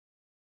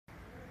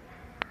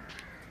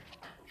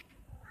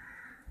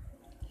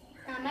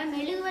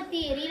மெழுகுவர்த்தி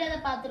எரியறத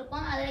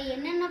பார்த்துருக்கோம். அதில்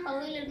என்னென்ன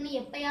பகுதியில் இருக்குன்னு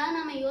எப்பயாவது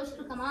நம்ம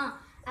யோசிச்சிருக்கோமா?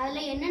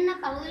 அதில் என்னென்ன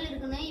பகுதியில்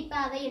இருக்குன்னு இப்போ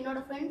அதை என்னோட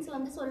ஃப்ரெண்ட்ஸ்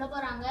வந்து சொல்ல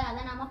போகிறாங்க.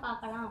 அதை நம்ம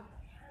பார்க்கலாம்.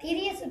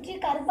 திரியை சுற்றி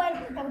கருப்பாக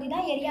இருக்கிற பகுதி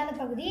தான் எரியாத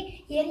பகுதி.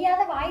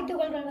 எரியாத வாயு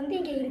துகள்கள் வந்து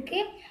இங்கே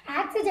இருக்குது.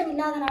 ஆக்சிஜன்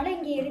இல்லாதனால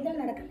இங்கே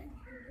எரிதல் நடக்கலை.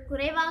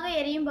 குறைவாக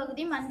எரியும்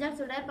பகுதி மஞ்சள்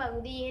சுடர்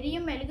பகுதி.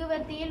 எரியும்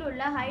மெழுகுவர்த்தியில்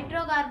உள்ள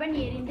ஹைட்ரோ கார்பன்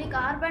எரிந்து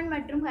கார்பன்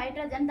மற்றும்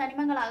ஹைட்ரஜன்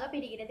தனிமங்களாக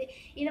பிரிகிறது.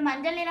 இது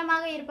மஞ்சள்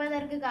நிறமாக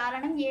இருப்பதற்கு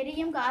காரணம்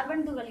எரியும்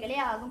கார்பன் துகள்களே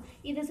ஆகும்.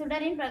 இது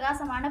சுடரின்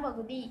பிரகாசமான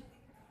பகுதி.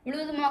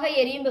 முழுவதுமாக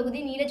எரியும் பகுதி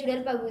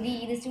நீலச்சுடர் பகுதி.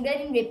 இது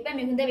சுடரின் வெப்ப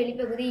மிகுந்த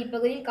வெளிப்பகுதி.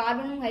 இப்பகுதியில்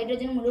கார்பனும்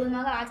ஹைட்ரஜனும்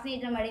முழுவதுமாக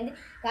ஆக்சிஜனேற்றம் அடைந்து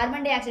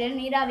கார்பன் டை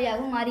ஆக்சைடு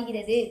நீராவியாகவும்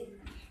மாறுகிறது.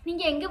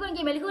 நீங்கள் எங்கே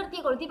போறீங்க?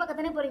 மெழுகுவர்த்தியை கொளுத்தி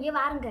பக்கத்தானே போறீங்க,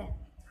 வாருங்க.